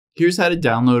Here's how to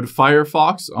download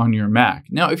Firefox on your Mac.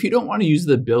 Now, if you don't want to use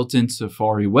the built-in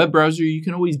Safari web browser, you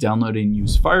can always download and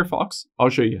use Firefox. I'll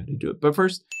show you how to do it. But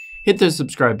first, hit the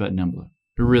subscribe button down below.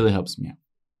 It really helps me out.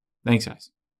 Thanks,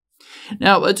 guys.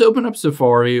 Now, let's open up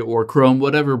Safari or Chrome,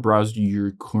 whatever browser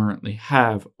you currently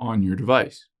have on your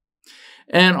device.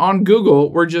 And on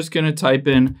Google, we're just going to type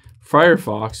in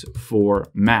Firefox for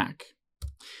Mac.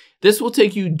 This will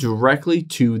take you directly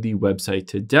to the website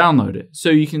to download it. So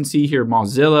you can see here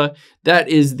Mozilla, that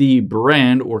is the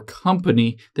brand or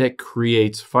company that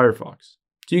creates Firefox.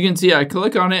 So you can see I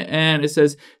click on it and it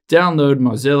says download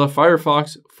Mozilla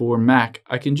Firefox for Mac.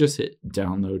 I can just hit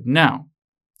download now.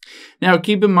 Now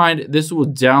keep in mind, this will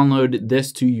download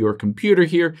this to your computer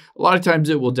here. A lot of times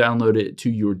it will download it to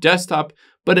your desktop,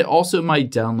 but it also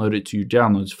might download it to your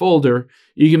downloads folder.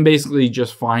 You can basically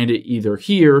just find it either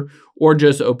here or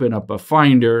just open up a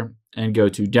Finder and go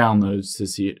to downloads to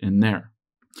see it in there.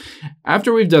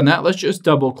 After we've done that, let's just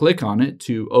double click on it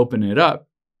to open it up.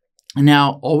 And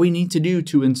now all we need to do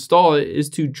to install it is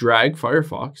to drag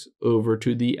Firefox over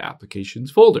to the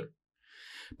applications folder.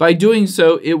 By doing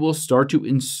so, it will start to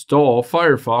install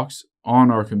Firefox on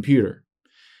our computer.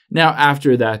 Now,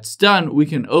 after that's done, we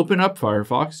can open up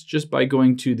Firefox just by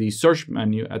going to the search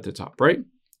menu at the top right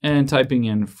and typing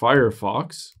in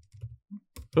Firefox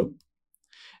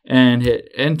and hit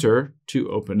enter to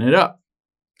open it up.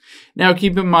 Now,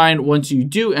 keep in mind, once you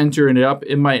do enter it up,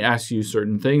 it might ask you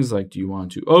certain things like, do you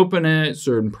want to open it,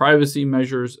 certain privacy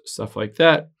measures, stuff like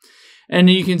that. And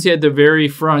you can see at the very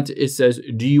front, it says,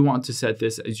 do you want to set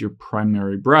this as your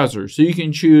primary browser? So you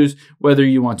can choose whether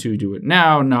you want to do it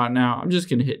now, not now. I'm just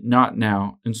going to hit not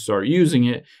now and start using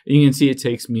it. And you can see it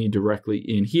takes me directly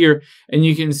in here. And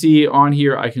you can see on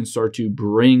here, I can start to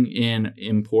bring in,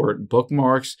 import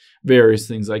bookmarks, various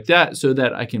things like that, so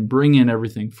that I can bring in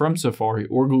everything from Safari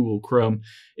or Google Chrome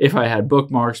if I had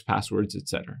bookmarks, passwords,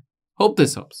 etc. Hope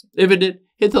this helps. If it did,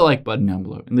 hit the like button down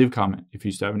below and leave a comment if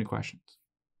you still have any questions.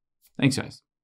 Thanks, guys.